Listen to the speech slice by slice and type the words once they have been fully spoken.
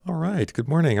right, good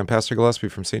morning. I'm Pastor Gillespie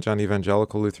from St. John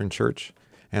Evangelical Lutheran Church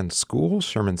and School,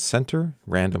 Sherman Center,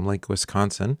 Random Lake,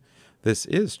 Wisconsin. This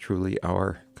is truly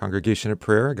our congregation of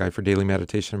prayer, a guide for daily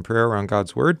meditation and prayer around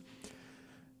God's Word.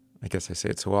 I guess I say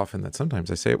it so often that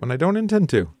sometimes I say it when I don't intend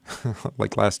to,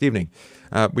 like last evening.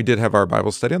 We did have our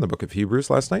Bible study on the book of Hebrews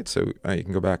last night, so you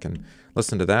can go back and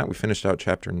listen to that. We finished out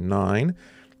chapter 9.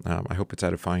 I hope it's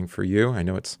edifying for you. I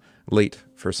know it's late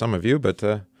for some of you, but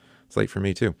it's late for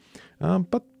me too.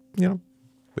 But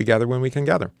we gather when we can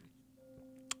gather.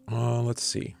 Let's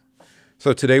see.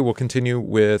 So today we'll continue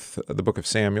with the book of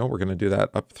Samuel. We're going to do that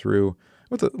up through,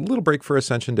 with a little break for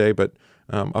Ascension Day, but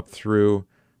up through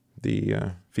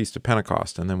the Feast of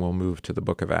Pentecost, and then we'll move to the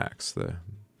book of Acts,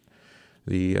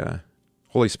 the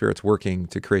Holy Spirit's working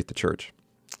to create the church.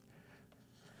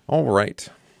 All right.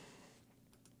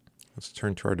 Let's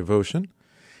turn to our devotion.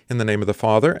 In the name of the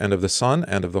Father, and of the Son,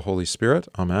 and of the Holy Spirit.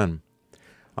 Amen.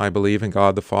 I believe in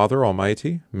God the Father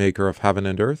Almighty, maker of heaven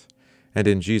and earth, and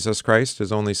in Jesus Christ,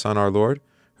 his only Son, our Lord,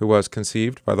 who was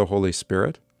conceived by the Holy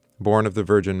Spirit, born of the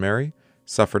Virgin Mary,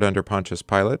 suffered under Pontius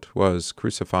Pilate, was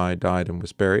crucified, died, and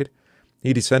was buried.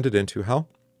 He descended into hell.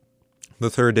 The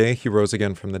third day he rose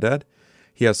again from the dead.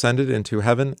 He ascended into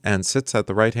heaven and sits at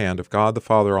the right hand of God the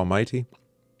Father Almighty.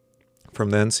 From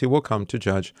thence he will come to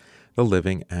judge the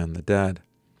living and the dead.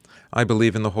 I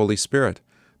believe in the Holy Spirit,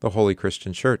 the holy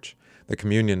Christian Church, the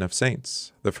communion of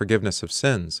saints, the forgiveness of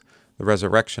sins, the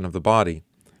resurrection of the body,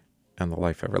 and the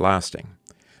life everlasting.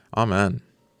 Amen.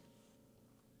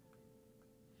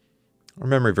 Our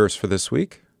memory verse for this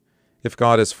week: If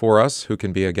God is for us, who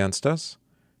can be against us?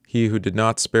 He who did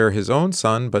not spare his own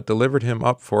Son, but delivered him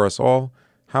up for us all,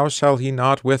 how shall he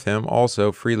not with him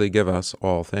also freely give us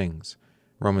all things?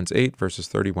 Romans 8, verses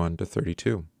 31 to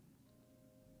 32.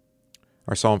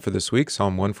 Our psalm for this week,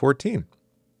 Psalm 114.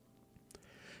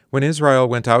 When Israel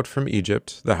went out from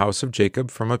Egypt, the house of Jacob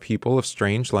from a people of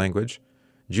strange language,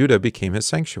 Judah became his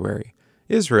sanctuary,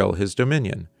 Israel his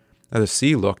dominion. The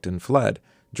sea looked and fled,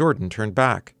 Jordan turned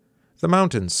back. The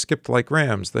mountains skipped like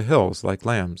rams, the hills like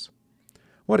lambs.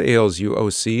 What ails you, O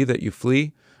sea, that you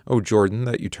flee? O Jordan,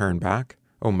 that you turn back?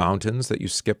 O mountains, that you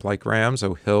skip like rams?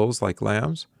 O hills like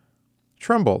lambs?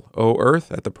 Tremble, O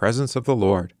earth, at the presence of the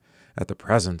Lord, at the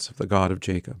presence of the God of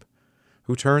Jacob,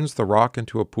 who turns the rock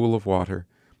into a pool of water,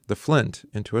 the flint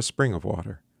into a spring of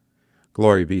water.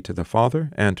 Glory be to the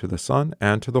Father, and to the Son,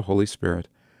 and to the Holy Spirit,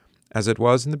 as it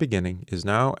was in the beginning, is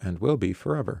now, and will be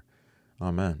forever.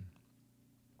 Amen.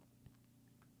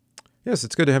 Yes,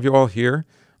 it's good to have you all here.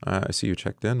 I see you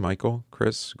checked in. Michael,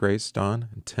 Chris, Grace, Don,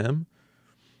 and Tim.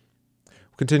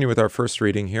 We'll continue with our first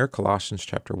reading here, Colossians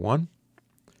chapter 1.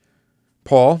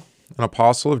 Paul, an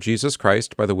apostle of Jesus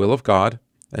Christ by the will of God,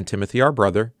 and Timothy our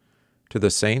brother, to the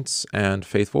saints and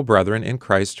faithful brethren in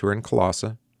Christ who are in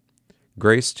Colossae,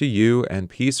 grace to you and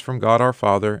peace from God our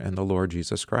Father and the Lord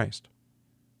Jesus Christ.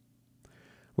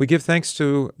 We give thanks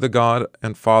to the God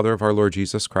and Father of our Lord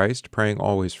Jesus Christ, praying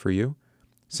always for you,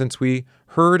 since we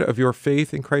heard of your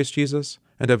faith in Christ Jesus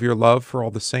and of your love for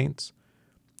all the saints,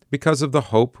 because of the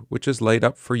hope which is laid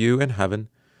up for you in heaven,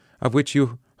 of which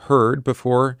you heard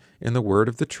before in the word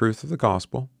of the truth of the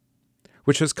gospel,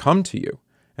 which has come to you,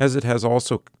 as it has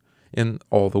also in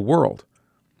all the world,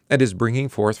 and is bringing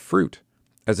forth fruit,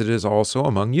 as it is also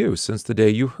among you, since the day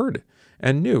you heard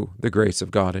and knew the grace of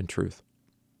God in truth.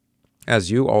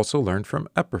 As you also learned from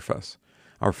Epaphras,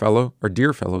 our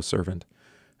dear fellow servant,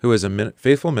 who is a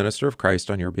faithful minister of Christ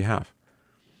on your behalf,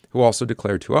 who also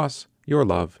declared to us your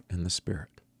love in the Spirit.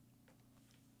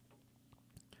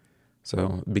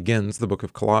 So begins the book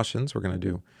of Colossians. We're going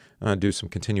to do some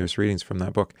continuous readings from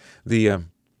that book.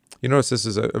 You notice this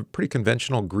is a pretty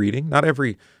conventional greeting. Not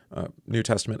every New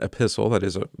Testament epistle, that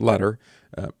is a letter,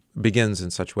 begins in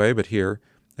such way, but here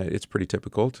it's pretty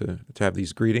typical to have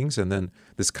these greetings and then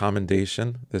this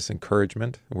commendation, this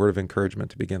encouragement, a word of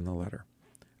encouragement to begin the letter.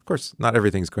 Of course, not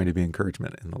everything's going to be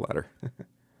encouragement in the letter.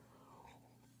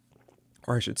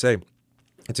 Or I should say,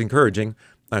 it's encouraging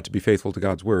to be faithful to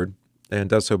God's word,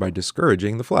 and does so by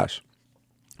discouraging the flesh.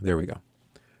 There we go.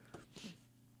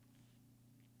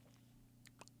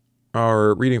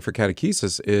 Our reading for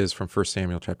catechesis is from 1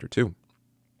 Samuel chapter 2.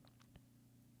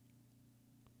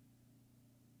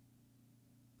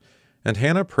 And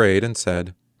Hannah prayed and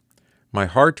said, My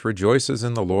heart rejoices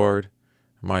in the Lord,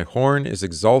 my horn is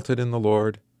exalted in the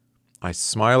Lord. I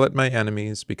smile at my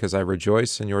enemies because I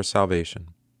rejoice in your salvation.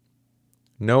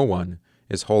 No one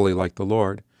is holy like the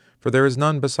Lord, for there is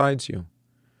none besides you,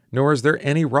 nor is there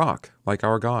any rock like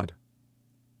our God.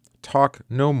 Talk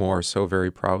no more so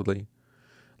very proudly.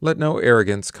 Let no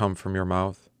arrogance come from your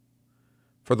mouth.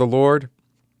 For the Lord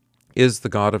is the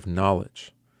God of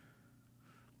knowledge,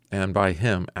 and by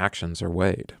him actions are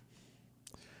weighed.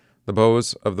 The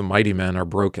bows of the mighty men are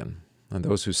broken, and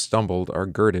those who stumbled are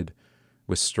girded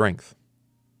with strength.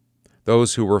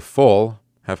 Those who were full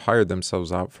have hired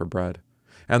themselves out for bread,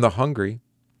 and the hungry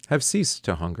have ceased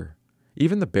to hunger.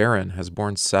 Even the barren has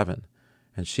borne 7,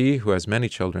 and she who has many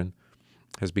children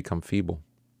has become feeble.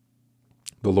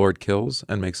 The Lord kills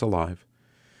and makes alive.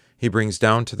 He brings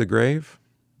down to the grave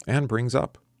and brings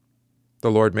up.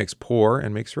 The Lord makes poor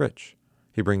and makes rich.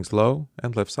 He brings low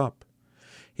and lifts up.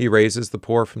 He raises the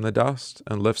poor from the dust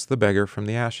and lifts the beggar from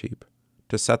the ash heap,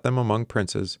 to set them among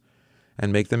princes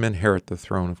and make them inherit the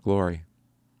throne of glory.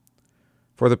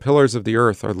 For the pillars of the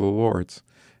earth are the Lord's,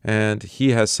 and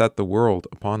he has set the world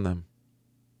upon them.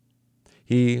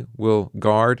 He will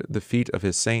guard the feet of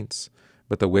his saints,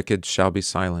 but the wicked shall be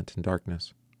silent in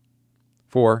darkness.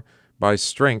 For by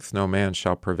strength no man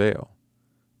shall prevail.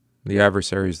 The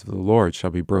adversaries of the Lord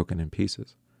shall be broken in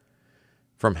pieces.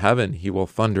 From heaven he will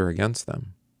thunder against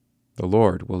them. The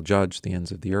Lord will judge the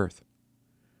ends of the earth.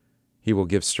 He will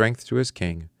give strength to his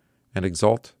king and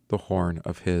exalt the horn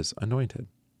of his anointed.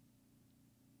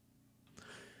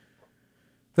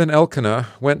 Then Elkanah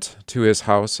went to his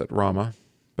house at Ramah,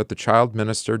 but the child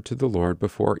ministered to the Lord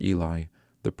before Eli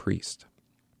the priest.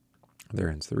 There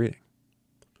ends the reading.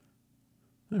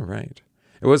 All right.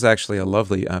 It was actually a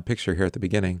lovely picture here at the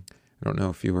beginning. I don't know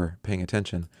if you were paying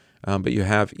attention, but you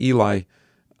have Eli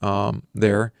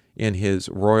there in his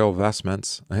royal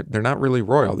vestments. They're not really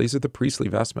royal. These are the priestly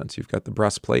vestments. You've got the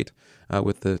breastplate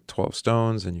with the 12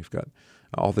 stones, and you've got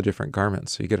all the different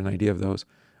garments. So you get an idea of those.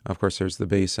 Of course, there's the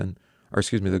basin,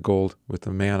 the gold with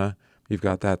the manna. You've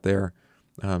got that there.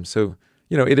 So,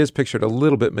 it is pictured a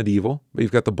little bit medieval, but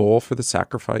you've got the bowl for the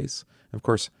sacrifice. Of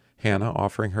course, Hannah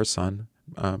offering her son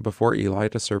before Eli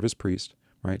to serve as priest,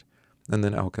 right? And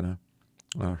then Elkanah,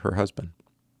 her husband.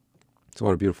 So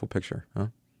what a beautiful picture, huh?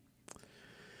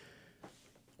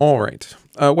 All right.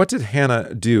 What did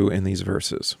Hannah do in these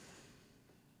verses?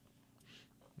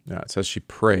 Yeah, it says she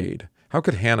prayed. How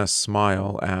could Hannah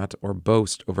smile at or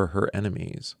boast over her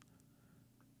enemies?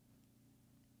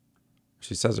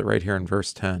 She says it right here in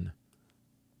verse 10,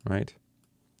 right?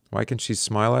 Why can she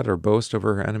smile at or boast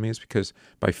over her enemies? Because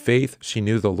by faith she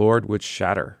knew the Lord would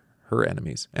shatter her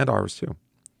enemies, and ours too.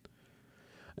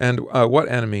 And what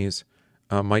enemies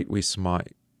might we smile?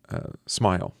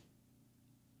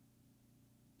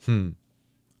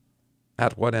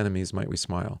 At what enemies might we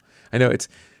smile? I know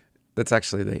that's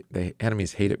actually, the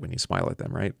enemies hate it when you smile at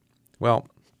them, right? Well,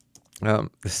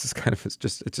 this is kind of,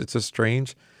 it's a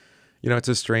strange, it's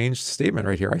a strange statement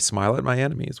right here. I smile at my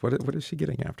enemies. What is she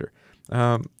getting after?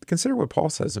 Consider what Paul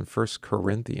says in 1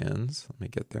 Corinthians. Let me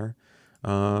get there.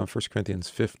 1 Corinthians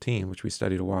 15, which we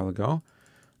studied a while ago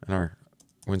in our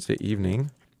Wednesday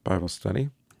evening Bible study.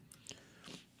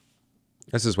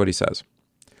 This is what he says.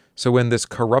 So when this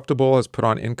corruptible has put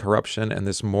on incorruption and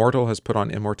this mortal has put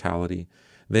on immortality,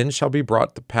 then shall be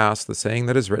brought to pass the saying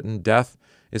that is written, death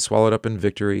is swallowed up in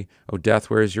victory. O death,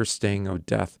 where is your sting? O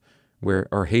death,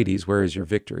 or Hades, where is your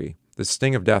victory? The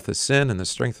sting of death is sin, and the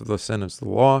strength of the sin is the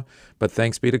law. But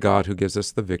thanks be to God who gives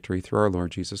us the victory through our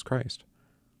Lord Jesus Christ.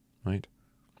 Right?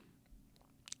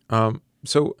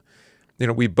 So,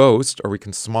 we boast, or we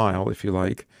can smile, if you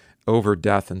like, over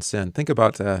death and sin. Think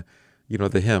about, the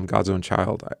hymn, God's Own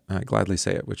Child, I gladly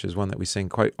say it, which is one that we sing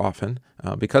quite often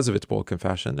because of its bold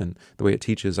confession and the way it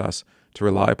teaches us to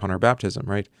rely upon our baptism,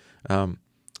 right?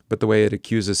 But the way it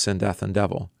accuses sin, death, and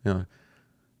devil.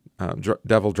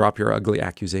 Devil, drop your ugly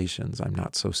accusations. I'm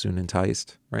not so soon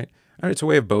enticed, right? It's a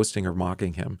way of boasting or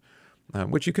mocking him,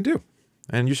 which you can do,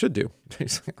 and you should do.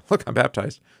 Look, I'm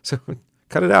baptized, so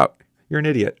cut it out. You're an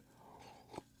idiot.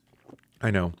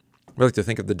 I know. We like to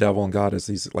think of the devil and God as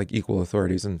these like equal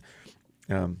authorities, and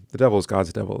the devil is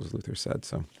God's devil, as Luther said.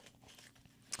 So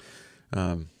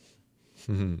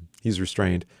he's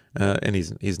restrained, and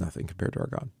he's nothing compared to our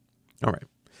God. All right.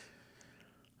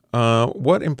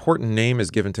 What important name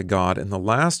is given to God in the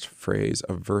last phrase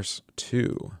of verse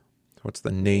 2? What's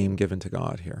the name given to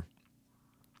God here?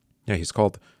 Yeah, he's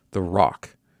called the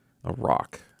Rock, a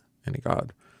rock, any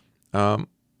God.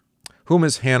 Whom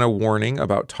is Hannah warning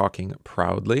about talking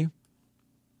proudly? You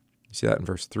see that in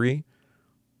verse 3?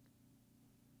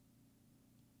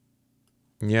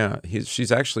 Yeah,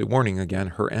 she's actually warning again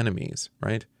her enemies,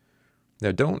 right?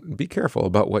 Now, don't be careful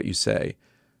about what you say.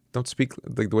 Don't speak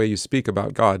the way you speak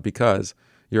about God, because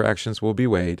your actions will be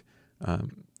weighed,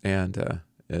 and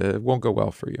it won't go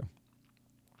well for you.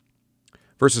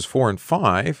 Verses 4 and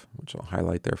 5, which I'll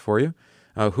highlight there for you,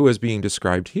 who is being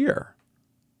described here?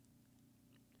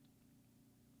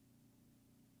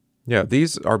 Yeah,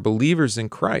 these are believers in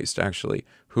Christ, actually,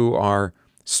 who are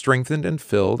strengthened and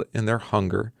filled in their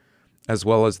hunger, as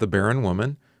well as the barren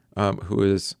woman, who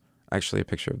is actually a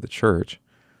picture of the church,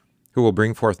 who will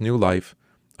bring forth new life,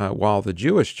 while the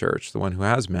Jewish church, the one who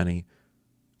has many,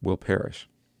 will perish.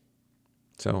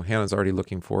 So Hannah's already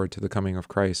looking forward to the coming of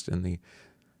Christ in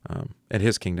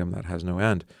his kingdom that has no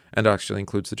end, and actually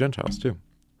includes the Gentiles too.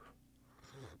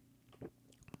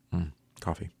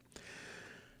 Coffee.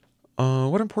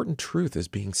 What important truth is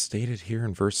being stated here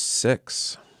in verse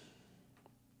 6?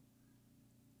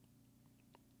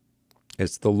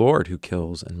 It's the Lord who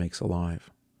kills and makes alive.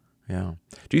 Yeah.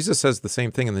 Jesus says the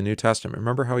same thing in the New Testament.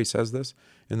 Remember how he says this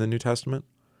in the New Testament?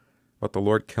 About the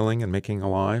Lord killing and making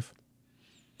alive?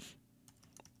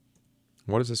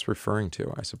 What is this referring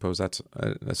to? I suppose that's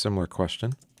a similar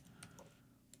question.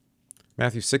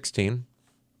 Matthew 16,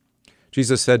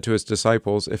 Jesus said to his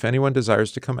disciples, "If anyone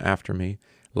desires to come after me,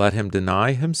 let him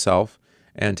deny himself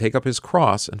and take up his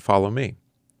cross and follow me.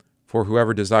 For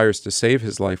whoever desires to save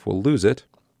his life will lose it,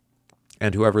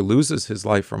 and whoever loses his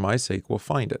life for my sake will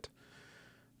find it.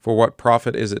 For what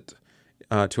profit is it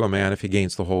to a man if he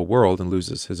gains the whole world and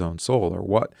loses his own soul? Or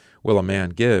what will a man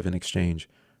give in exchange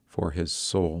for his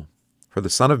soul? For the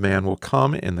Son of Man will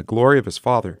come in the glory of his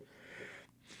Father,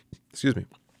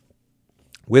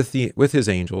 with his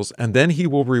angels, and then he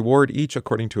will reward each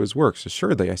according to his works.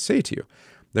 Assuredly, I say to you,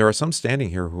 there are some standing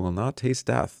here who will not taste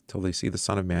death till they see the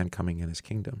Son of Man coming in his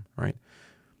kingdom." Right?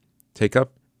 Take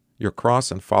up your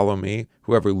cross and follow me.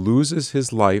 Whoever loses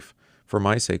his life for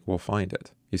my sake will find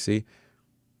it. You see?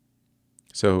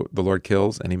 So the Lord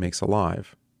kills and he makes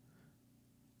alive.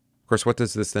 Of course, what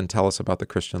does this then tell us about the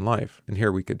Christian life? And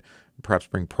here we could perhaps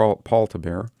bring Paul to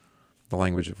bear, the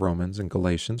language of Romans and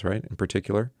Galatians, right, in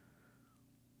particular.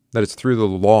 That it's through the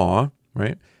law,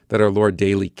 right, that our Lord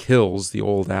daily kills the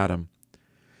old Adam,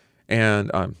 and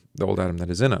the old Adam that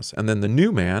is in us. And then the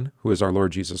new man, who is our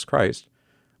Lord Jesus Christ,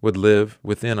 would live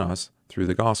within us through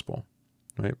the gospel,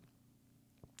 right?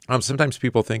 Sometimes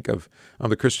people think of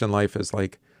the Christian life as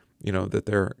like, that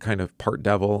they're kind of part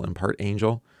devil and part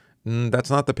angel. That's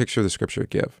not the picture the Scripture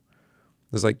give.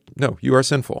 It's like, no, you are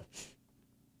sinful,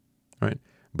 right?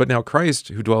 But now Christ,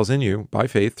 who dwells in you by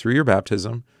faith through your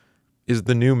baptism, is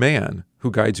the new man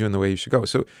who guides you in the way you should go.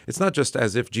 So it's not just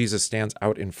as if Jesus stands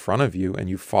out in front of you and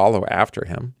you follow after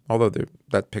him, although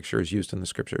that picture is used in the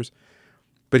Scriptures,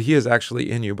 but he is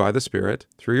actually in you by the Spirit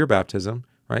through your baptism,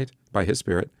 right? By his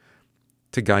Spirit,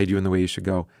 to guide you in the way you should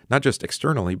go, not just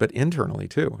externally, but internally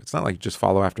too. It's not like just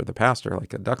follow after the pastor,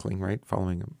 like a duckling, right?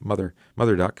 Following a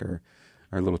mother duck or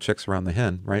little chicks around the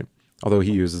hen, right? Although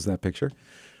he uses that picture.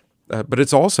 But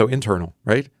it's also internal,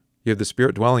 right? You have the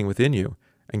Spirit dwelling within you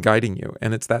and guiding you.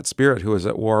 And it's that Spirit who is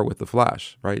at war with the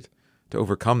flesh, right? To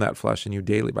overcome that flesh in you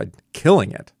daily by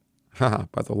killing it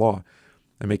by the law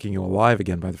and making you alive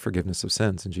again by the forgiveness of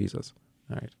sins in Jesus.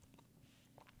 All right.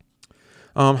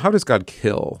 How does God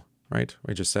kill? Right?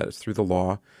 We just said it's through the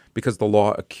law, because the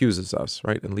law accuses us,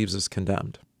 right, and leaves us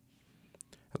condemned.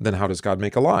 Then how does God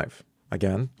make alive?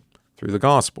 Again, through the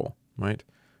gospel, right? It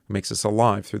makes us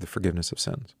alive through the forgiveness of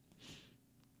sins.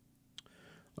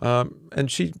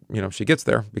 And she gets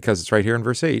there because it's right here in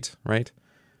verse 8, right?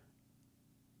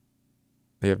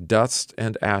 They have dust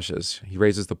and ashes. He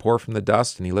raises the poor from the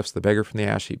dust and he lifts the beggar from the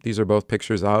ash heap. These are both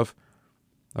pictures of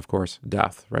course,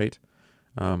 death, right?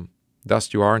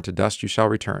 Dust you are, and to dust you shall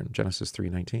return. Genesis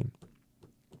 3:19.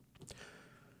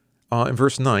 In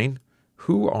verse 9,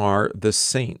 who are the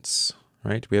saints?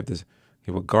 Right? We have this. He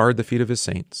will guard the feet of his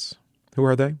saints. Who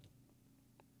are they?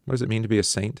 What does it mean to be a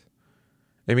saint?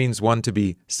 It means one to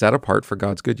be set apart for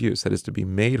God's good use. That is, to be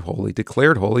made holy,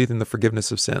 declared holy in the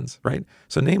forgiveness of sins. Right?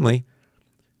 So, namely,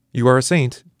 you are a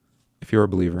saint if you are a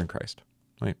believer in Christ.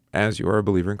 Right? As you are a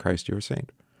believer in Christ, you are a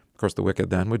saint. Of course, the wicked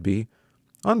then would be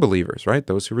unbelievers, right?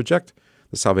 Those who reject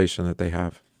the salvation that they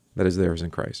have, that is theirs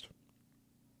in Christ.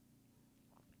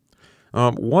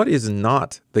 What is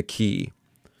not the key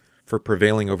for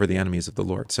prevailing over the enemies of the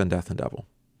Lord, sin, death, and devil?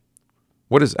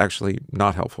 What is actually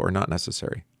not helpful or not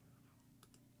necessary?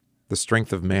 The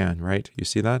strength of man, right? You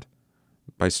see that?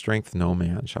 By strength no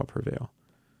man shall prevail,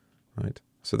 right?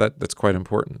 So that's quite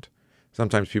important.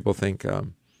 Sometimes people think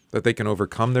that they can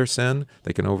overcome their sin,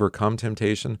 they can overcome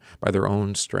temptation by their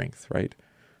own strength, right?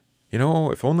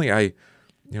 If only I,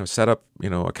 set up,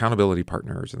 accountability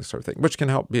partners and this sort of thing, which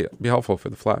can be helpful for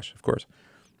the flesh, of course,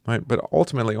 right? But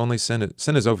ultimately, only sin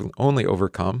is only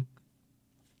overcome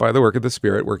by the work of the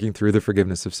Spirit working through the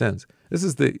forgiveness of sins. This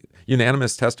is the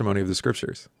unanimous testimony of the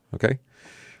Scriptures, okay?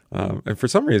 And for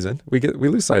some reason, we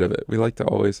lose sight of it. We like to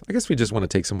always, I guess we just want to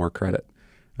take some more credit,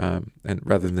 and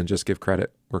rather than just give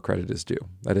credit where credit is due,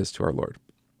 that is to our Lord.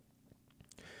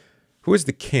 Who is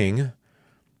the king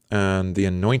And the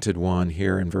anointed one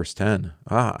here in verse 10.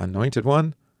 Anointed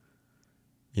one?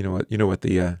 You know what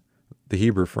the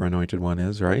Hebrew for anointed one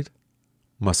is, right?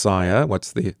 Messiah.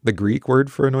 What's the Greek word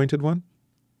for anointed one?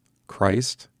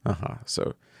 Christ.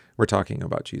 So we're talking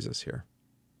about Jesus here.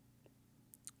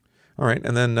 All right,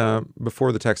 and then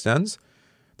before the text ends,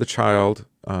 the child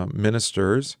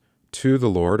ministers to the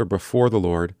Lord or before the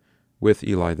Lord with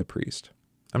Eli the priest.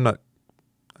 I'm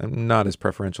not as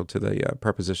preferential to the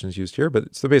prepositions used here, but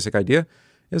it's the basic idea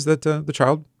is that the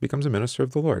child becomes a minister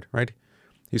of the Lord, right?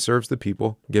 He serves the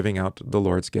people, giving out the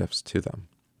Lord's gifts to them.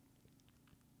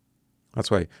 That's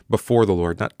why before the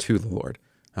Lord, not to the Lord.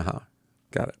 Got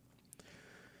it.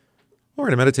 All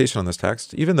right, a meditation on this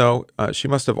text. Even though she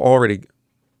must already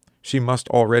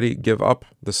give up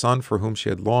the son for whom she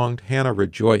had longed, Hannah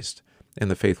rejoiced in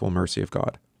the faithful mercy of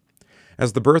God.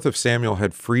 As the birth of Samuel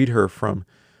had freed her from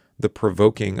the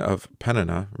provoking of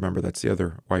Peninnah, remember that's the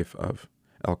other wife of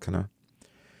Elkanah,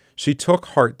 she took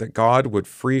heart that God would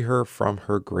free her from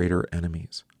her greater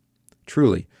enemies.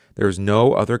 Truly, there is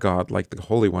no other God like the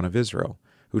Holy One of Israel,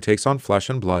 who takes on flesh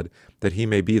and blood, that he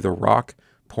may be the rock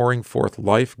pouring forth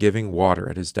life-giving water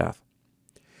at his death.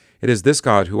 It is this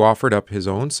God who offered up his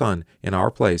own Son in our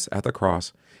place at the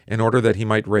cross, in order that he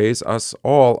might raise us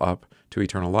all up to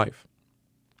eternal life.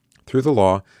 Through the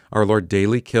law, our Lord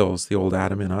daily kills the old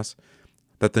Adam in us,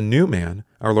 that the new man,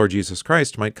 our Lord Jesus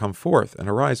Christ, might come forth and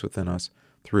arise within us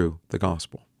through the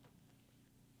gospel.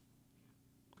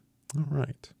 All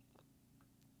right.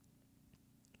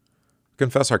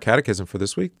 Confess our catechism for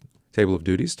this week. Table of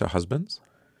duties to husbands.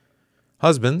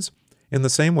 Husbands, in the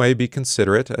same way be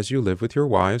considerate as you live with your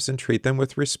wives, and treat them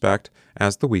with respect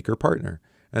as the weaker partner,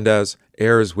 and as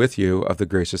heirs with you of the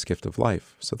gracious gift of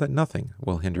life, so that nothing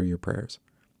will hinder your prayers.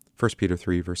 1 Peter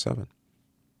 3, verse 7.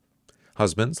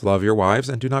 Husbands, love your wives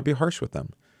and do not be harsh with them.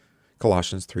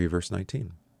 Colossians 3, verse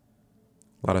 19.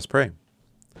 Let us pray.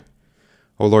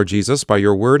 O Lord Jesus, by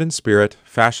your word and spirit,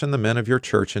 fashion the men of your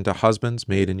church into husbands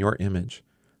made in your image,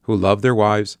 who love their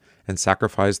wives and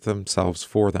sacrifice themselves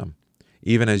for them,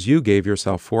 even as you gave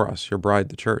yourself for us, your bride,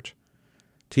 the church.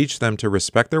 Teach them to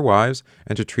respect their wives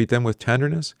and to treat them with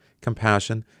tenderness,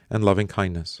 compassion, and loving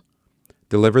kindness.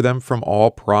 Deliver them from all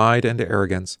pride and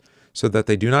arrogance, so that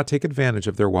they do not take advantage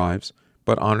of their wives,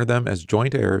 but honor them as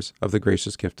joint heirs of the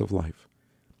gracious gift of life.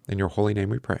 In your holy name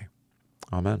we pray.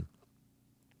 Amen.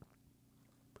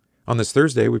 On this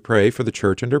Thursday, we pray for the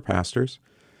church and her pastors,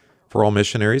 for all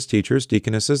missionaries, teachers,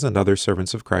 deaconesses, and other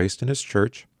servants of Christ in his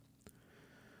church,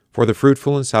 for the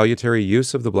fruitful and salutary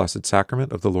use of the blessed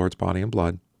sacrament of the Lord's body and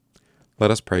blood.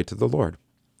 Let us pray to the Lord.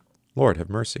 Lord, have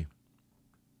mercy.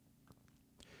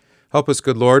 Help us,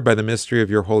 good Lord, by the mystery of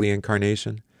your holy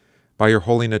incarnation, by your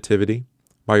holy nativity,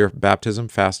 by your baptism,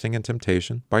 fasting, and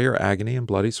temptation, by your agony and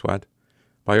bloody sweat,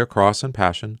 by your cross and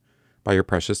passion, by your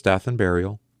precious death and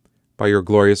burial, by your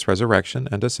glorious resurrection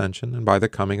and ascension, and by the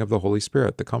coming of the Holy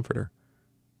Spirit, the Comforter.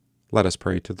 Let us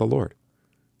pray to the Lord.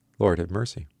 Lord, have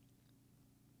mercy.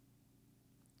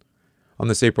 On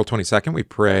this April 22nd, we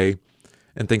pray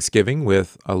in thanksgiving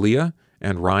with Aaliyah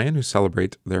and Ryan, who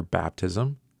celebrate their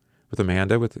baptism, with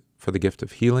Amanda for the gift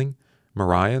of healing,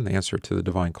 Mariah in the answer to the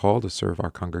divine call to serve our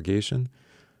congregation,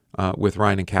 with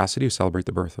Ryan and Cassidy, who celebrate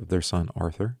the birth of their son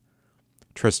Arthur,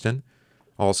 Tristan,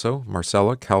 also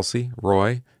Marcella, Kelsey,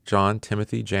 Roy, John,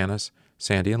 Timothy, Janice,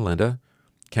 Sandy, and Linda,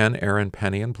 Ken, Aaron,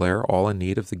 Penny, and Blair, all in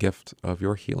need of the gift of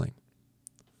your healing.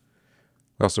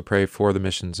 We also pray for the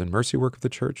missions and mercy work of the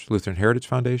church, Lutheran Heritage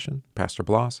Foundation, Pastor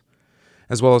Bloss,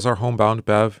 as well as our homebound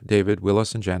Bev, David,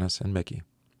 Willis, and Janice, and Mickey.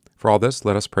 For all this,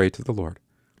 let us pray to the Lord.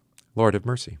 Lord, have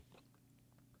mercy.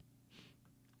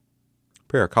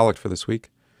 Pray our collect for this week.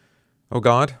 O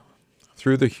God,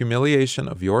 through the humiliation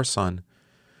of your Son,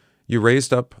 you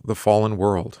raised up the fallen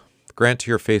world. Grant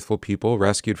to your faithful people,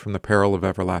 rescued from the peril of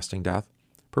everlasting death,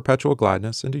 perpetual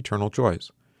gladness and eternal joys.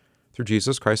 Through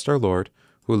Jesus Christ our Lord,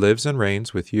 who lives and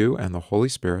reigns with you and the Holy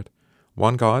Spirit,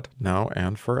 one God, now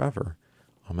and forever.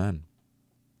 Amen.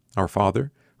 Our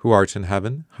Father, who art in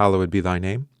heaven, hallowed be thy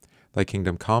name. Thy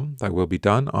kingdom come, thy will be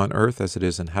done, on earth as it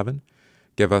is in heaven.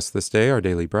 Give us this day our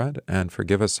daily bread, and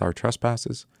forgive us our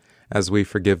trespasses, as we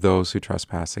forgive those who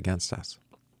trespass against us.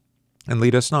 And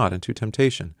lead us not into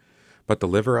temptation, but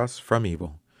deliver us from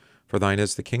evil. For thine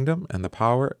is the kingdom, and the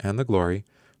power, and the glory,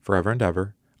 forever and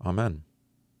ever. Amen.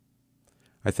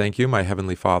 I thank you, my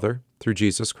heavenly Father, through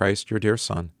Jesus Christ, your dear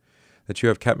Son, that you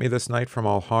have kept me this night from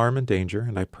all harm and danger,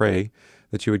 and I pray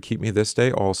that you would keep me this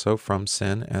day also from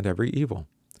sin and every evil,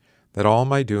 that all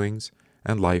my doings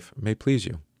and life may please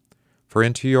you. For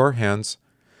into your hands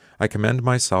I commend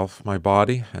myself, my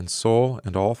body and soul,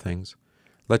 and all things.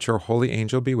 Let your holy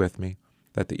angel be with me,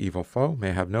 that the evil foe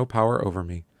may have no power over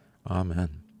me.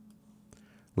 Amen.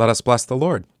 Let us bless the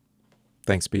Lord.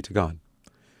 Thanks be to God.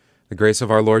 The grace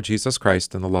of our Lord Jesus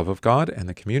Christ and the love of God and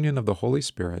the communion of the Holy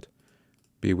Spirit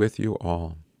be with you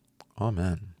all.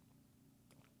 Amen.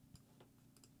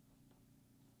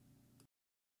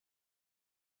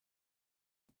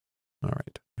 All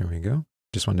right, there we go.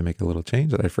 Just wanted to make a little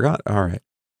change that I forgot. All right.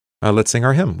 Let's sing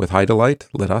our hymn. With high delight,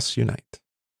 let us unite.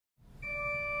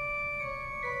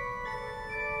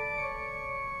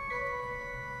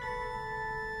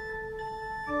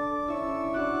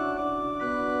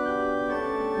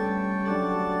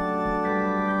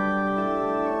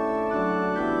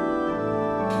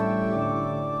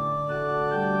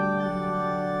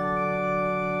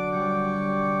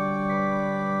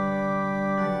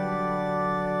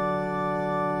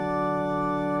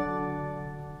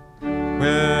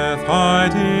 With high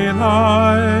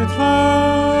delight,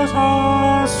 let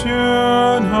us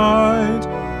unite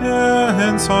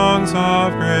in songs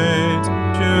of great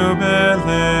jubilation.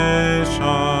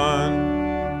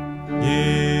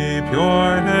 Ye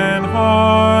pure in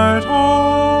heart,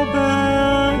 all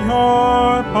bear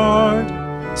your part,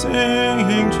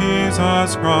 singing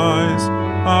Jesus Christ,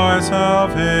 our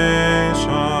salvation.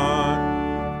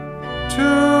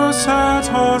 To set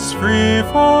us free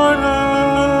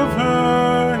forever,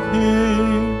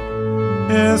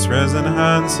 He His risen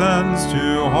hand sends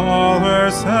to all her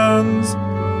sins,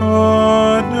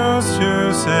 good news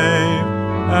to save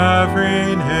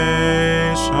every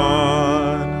nation.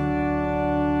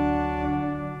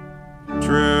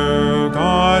 True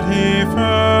God, He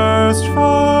first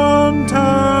from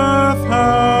death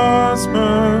has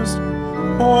burst,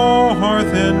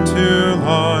 forth into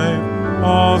life,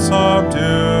 all subduing.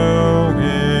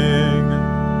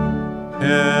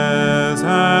 His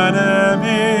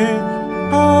enemy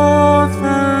both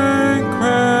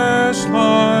vanquished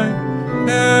lie,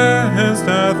 His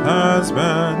death has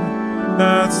been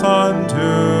death's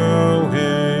undoing.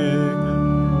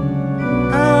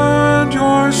 And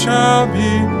yours shall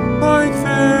be like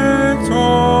victory,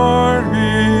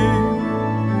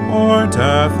 o'er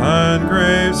death and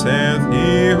grave, saith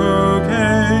He who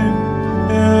gave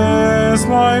His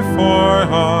life for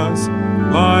us,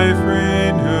 life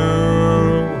renewing.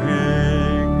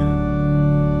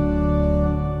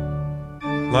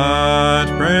 Let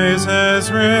praises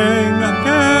ring,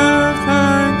 give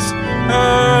thanks,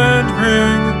 and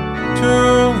bring to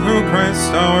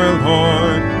Christ our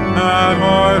Lord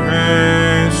adoration.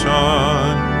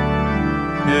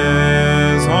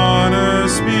 His honor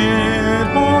speed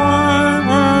by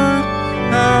word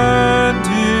and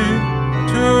deed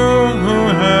to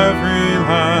every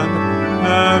land,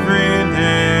 every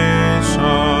nation.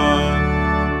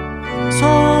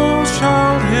 So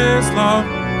shall His love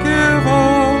give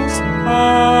us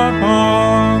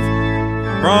above,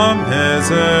 from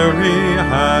misery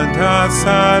and death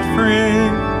set free,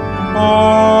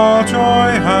 all joy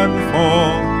and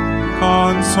full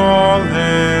consolation.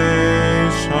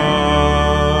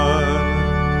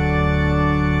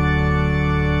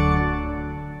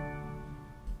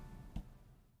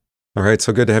 All right,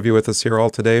 so good to have you with us here all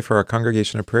today for our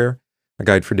Congregation of Prayer, a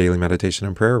guide for daily meditation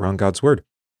and prayer around God's Word.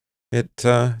 It's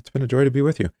been a joy to be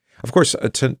with you. Of course,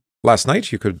 last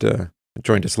night you could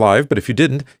join us live, but if you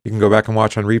didn't, you can go back and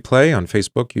watch on replay on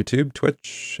Facebook, YouTube,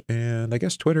 Twitch, and I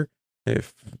guess Twitter,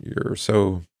 if you're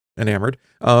so enamored,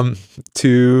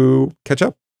 to catch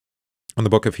up on the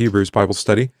book of Hebrews Bible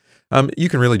study. You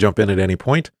can really jump in at any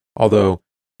point, although,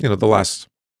 the last,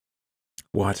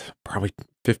 probably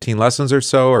 15 lessons or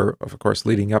so, or of course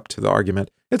leading up to the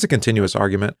argument, it's a continuous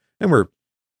argument, and we're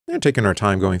taking our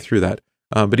time going through that.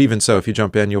 But even so, if you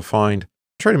jump in, you'll find,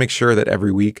 try to make sure that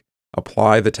every week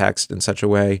apply the text in such a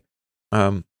way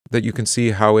that you can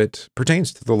see how it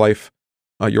pertains to the life,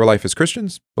 your life as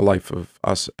Christians, the life of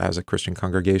us as a Christian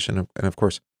congregation, and of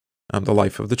course, the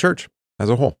life of the church as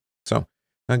a whole. So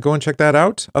go and check that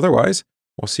out. Otherwise,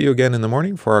 we'll see you again in the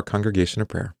morning for our Congregation of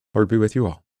Prayer. Lord be with you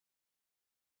all.